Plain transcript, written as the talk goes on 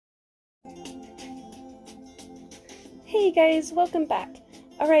Hey guys, welcome back.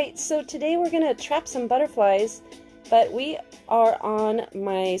 Alright, so today we're going to trap some butterflies, but we are on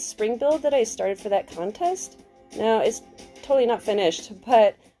my spring build that I started for that contest. Now, it's totally not finished,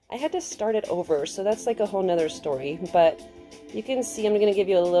 but I had to start it over, so that's like a whole nother story. But you can see, I'm going to give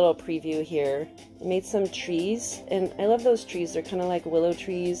you a little preview here. I made some trees, and I love those trees. They're kind of like willow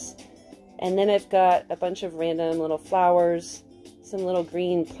trees. And then I've got a bunch of random little flowers, some little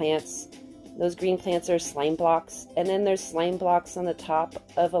green plants. Those green plants are slime blocks, and then there's slime blocks on the top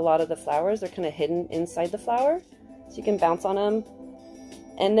of a lot of the flowers. They're kind of hidden inside the flower, so you can bounce on them.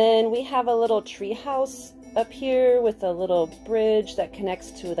 And then we have a little tree house up here with a little bridge that connects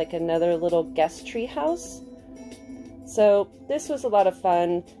to like another little guest tree house. So this was a lot of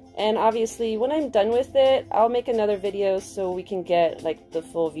fun, and obviously when I'm done with it, I'll make another video so we can get like the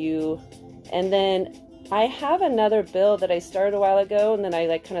full view. And then I have another build that I started a while ago and then I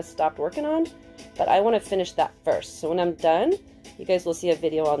like kind of stopped working on, but I want to finish that first. So when I'm done, you guys will see a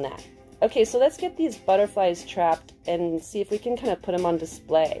video on that. Okay, so let's get these butterflies trapped and see if we can kind of put them on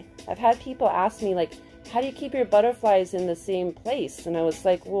display. I've had people ask me like, how do you keep your butterflies in the same place? And I was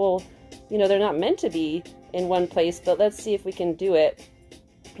like, well, you know, they're not meant to be in one place, but let's see if we can do it.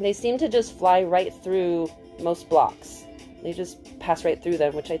 They seem to just fly right through most blocks. They just pass right through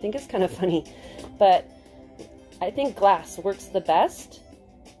them, which I think is kind of funny. But I think glass works the best,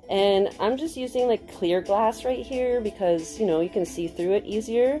 and I'm just using like clear glass right here because, you know, you can see through it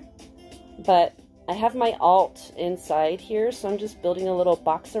easier. But I have my alt inside here, so I'm just building a little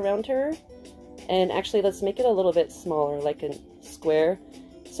box around her. And actually, let's make it a little bit smaller, like a square.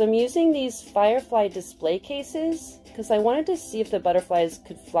 So I'm using these firefly display cases because I wanted to see if the butterflies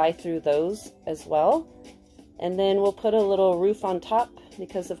could fly through those as well. And then we'll put a little roof on top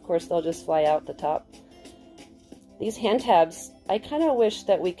because of course they'll just fly out the top. These hand tabs, I kind of wish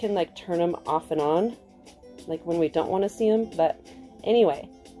that we can like turn them off and on, like when we don't want to see them, but anyway.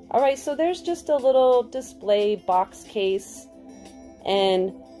 Alright, so there's just a little display box case,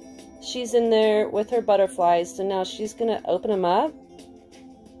 and she's in there with her butterflies, so now she's going to open them up,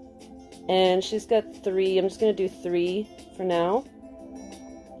 and she's got 3, I'm just going to do 3 for now.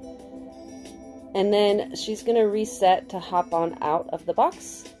 And then she's going to reset to hop on out of the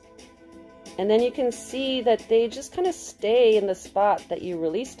box. And then you can see that they just kind of stay in the spot that you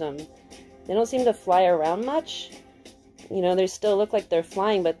released them. They don't seem to fly around much. You know, they still look like they're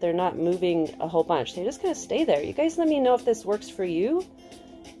flying, but they're not moving a whole bunch. They just kind of stay there. You guys let me know if this works for you,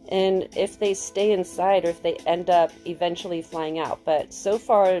 and if they stay inside or if they end up eventually flying out. But so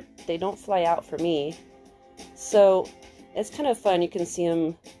far, they don't fly out for me. So it's kind of fun. You can see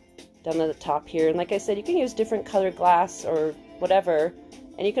them down at the top here. And like I said, you can use different colored glass or whatever.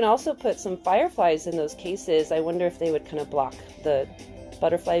 And you can also put some fireflies in those cases. I wonder if they would kind of block the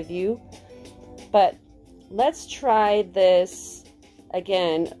butterfly view. But let's try this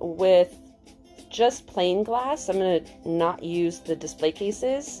again with just plain glass. I'm going to not use the display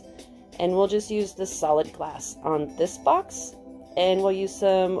cases, and we'll just use the solid glass on this box. And we'll use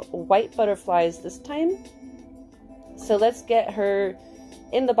some white butterflies this time. So let's get her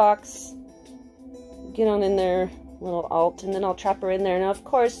in the box. Get on in there. Little alt, and then I'll trap her in there. Now of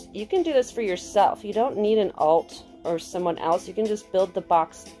course you can do this for yourself. You don't need an alt or someone else. You can just build the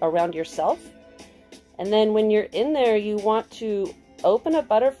box around yourself, and then when you're in there you want to open a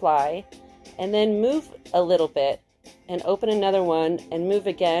butterfly and then move a little bit and open another one and move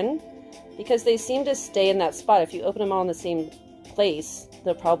again, because they seem to stay in that spot. If you open them all in the same place,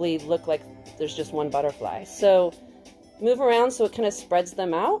 they'll probably look like there's just one butterfly. So move around so it kind of spreads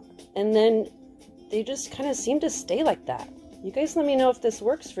them out, and then they just kind of seem to stay like that. You guys let me know if this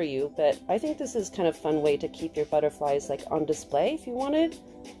works for you, but I think this is kind of a fun way to keep your butterflies like on display if you wanted,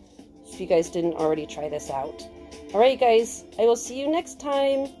 if you guys didn't already try this out. Alright guys, I will see you next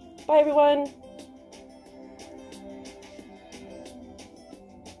time. Bye everyone!